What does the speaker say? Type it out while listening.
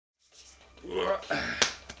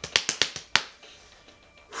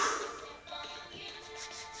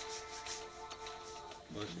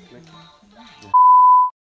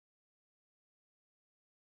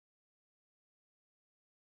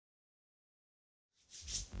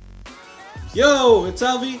Yo, it's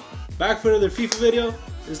Alvy, back for another FIFA video.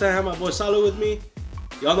 This time I have my boy Salo with me.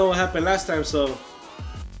 Y'all know what happened last time, so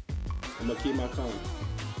I'm gonna keep my calm.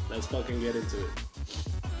 Let's fucking get into it.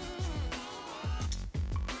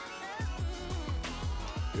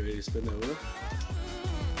 You ready to spin that wheel?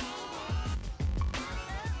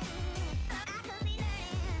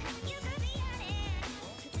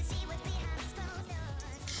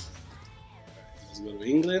 Let's go to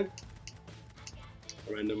England.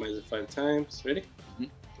 Randomize it 5 times. Ready?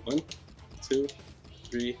 1, 2,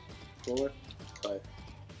 3, 4, 5.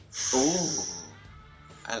 Oh,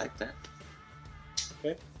 I like that.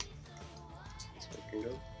 Okay. Let's fucking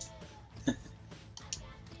go.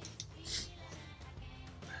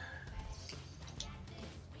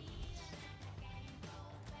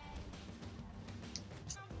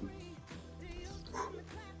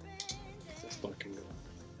 Let's fucking go.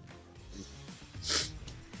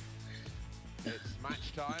 It's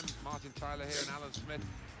match time. Martin Tyler here and Alan Smith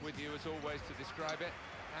with you as always to describe it.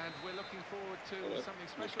 And we're looking forward to something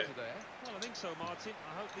special today. Eh? Well, I think so, Martin.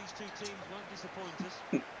 I hope these two teams won't disappoint us.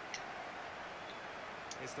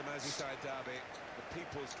 It's the Merseyside derby, the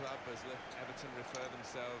People's Club, as Everton refer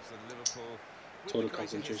themselves, and Liverpool. Total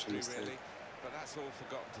concentration this time. Really, but that's all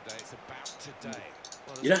forgotten today. It's about today.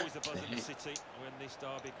 Well, there's always a buzz in the city when this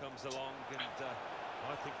derby comes along, and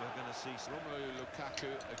I think we're going to see some. Romelu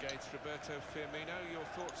Lukaku against Roberto Firmino. Your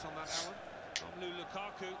thoughts on that, Alan? Romelu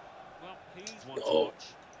Lukaku, well, he's one to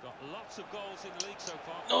watch. Got lots of goals in the league so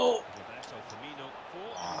far. No. Roberto Firmino, 4 in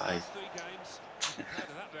the last 3 games. Proud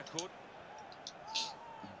of that record.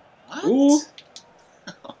 What? Ooh.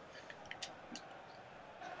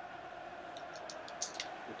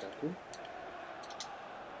 Lukaku.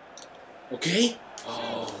 Okay.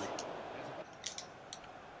 Oh.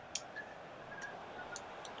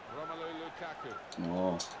 Romelu Lukaku.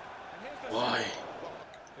 Oh. Why?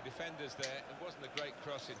 The defenders there, it wasn't a great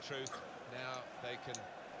cross in truth. Now they can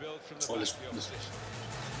build from the Oh, back let's, of the opposition.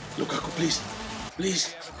 Lukaku, please.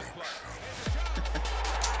 Please.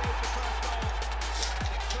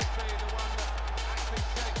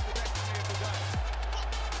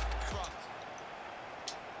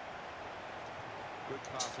 Good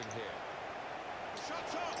passing here.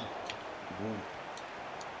 Shots on!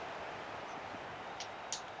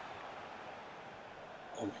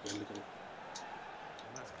 Oh my god, look at him.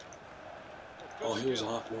 Oh, he was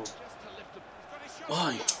off, no.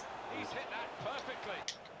 Why? He's hit that perfectly.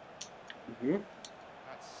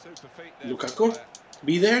 That's super feet there. Lukaku,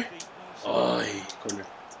 be there. Oh, corner.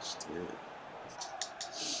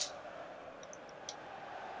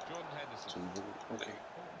 Jordan Henderson. Okay.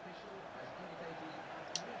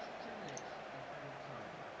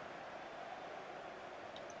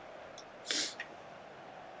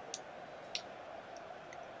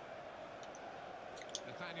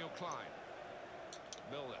 Nathaniel Klein.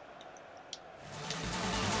 Milner.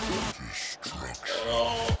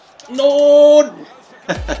 Oh, no! You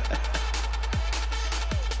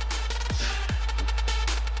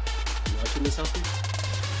watching this, Alfie?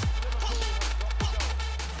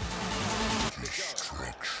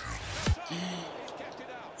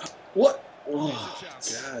 What? Oh,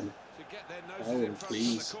 God. Oh,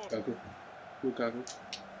 please. Lukaku. Lukaku.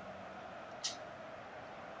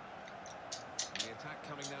 The attack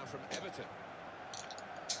coming now from Everton.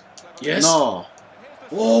 Yes. No.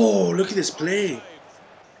 Whoa, look at this play.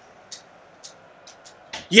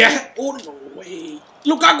 Yeah. Oh, no way.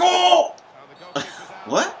 Lukaku!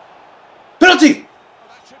 What? Penalty! Well,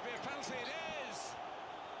 that should be a penalty. It is.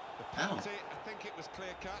 The penalty, I think it was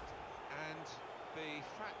clear cut, and the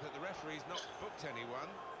fact that the referee's not booked anyone,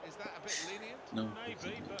 is that a bit lenient? No.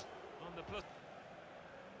 Maybe, but on the plus.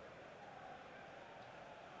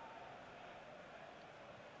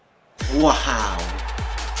 Wow.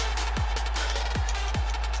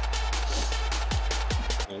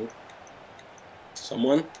 Oh.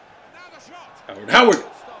 Someone? Howard!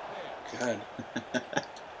 God.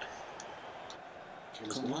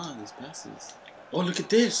 Come on, these passes. Oh, look at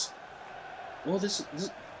this. Oh, this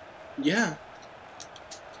yeah.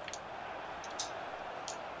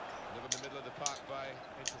 In the middle of the park by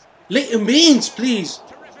Leighton Baines, please.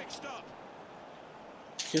 terrific stop.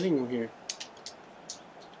 Killing him here.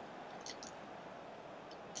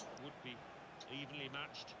 Would be evenly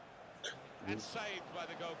matched. And saved by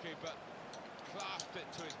the goalkeeper. Clasped it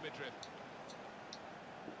to his midriff.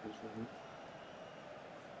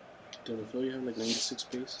 Don't know, you have like 96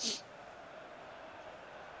 pace.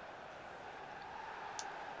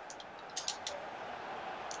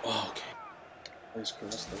 Oh, okay. Nice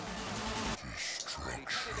cross though.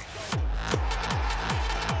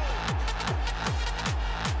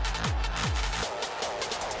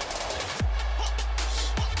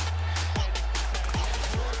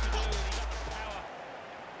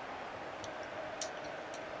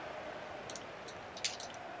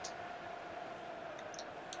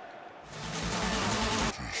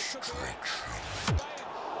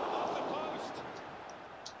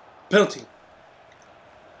 Penalty.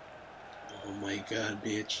 Oh my god,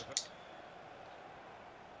 bitch.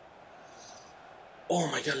 Oh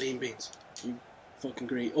my god, lean beans. You fucking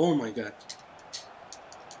great. Oh my god.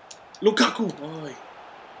 Lukaku. Oh.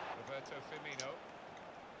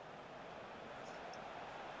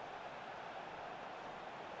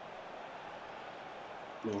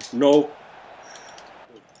 No. No.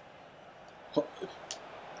 Could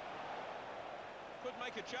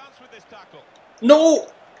make a chance with this tackle. No.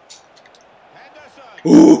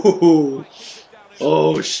 Ooh.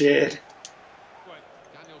 Oh shit.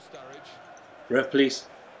 Ref, please.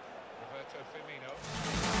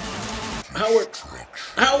 Howard.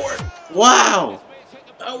 Howard. Wow.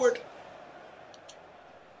 Howard.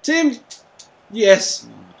 Tim. Yes.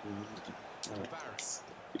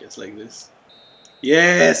 Yes, like this.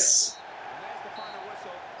 Yes.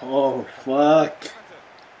 Oh fuck.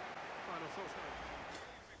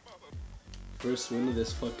 First win of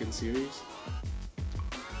this fucking series.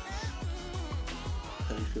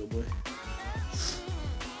 How do you feel, boy?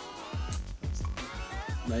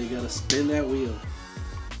 Now you gotta spin that wheel.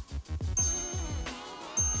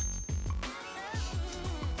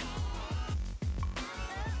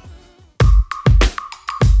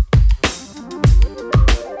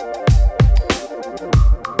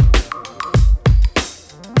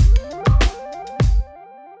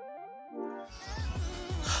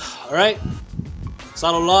 All right,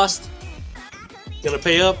 Salo lost. Gonna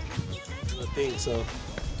pay up. I think so.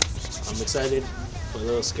 I'm excited, but a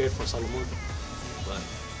little scared for Solomon. But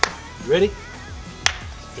you ready?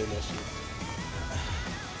 Spin that shit.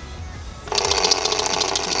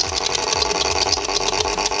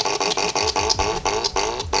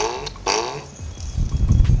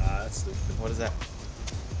 That's stupid. What is that?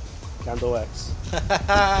 Candle wax.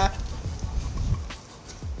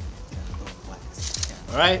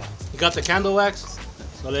 All right, you got the candle wax.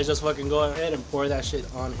 So let's just fucking go ahead and pour that shit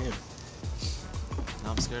on him.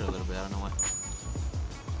 Now I'm scared a little bit. I don't know why.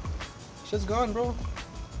 Shit's gone, bro.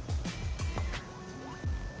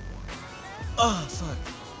 Oh fuck.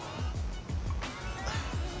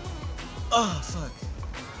 Oh fuck.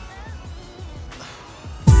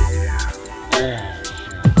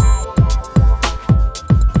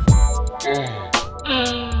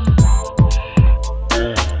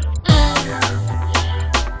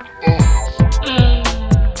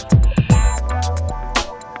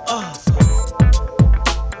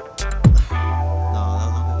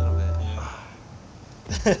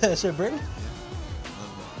 That shit burn? Yeah,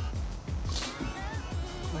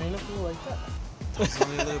 Why you looking like that? a little bit.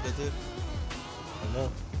 Only a little bit, dude. I know.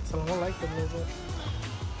 So I don't like that little bit.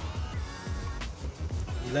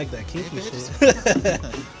 You like that kinky Hey, shit?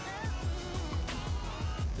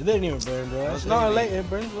 It didn't even burn, bro. was No, really it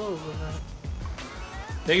burns well.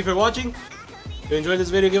 Thank you for watching. If you enjoyed this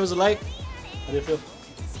video, give us a like. How do you feel?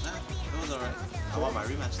 Nah, it was alright. I want my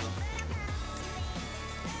rematch though.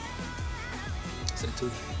 Stay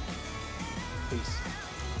tuned. Peace.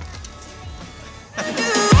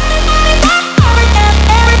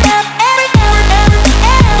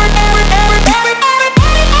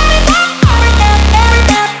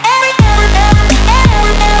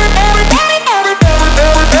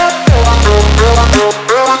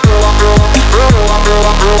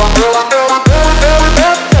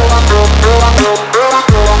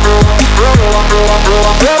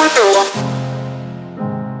 Very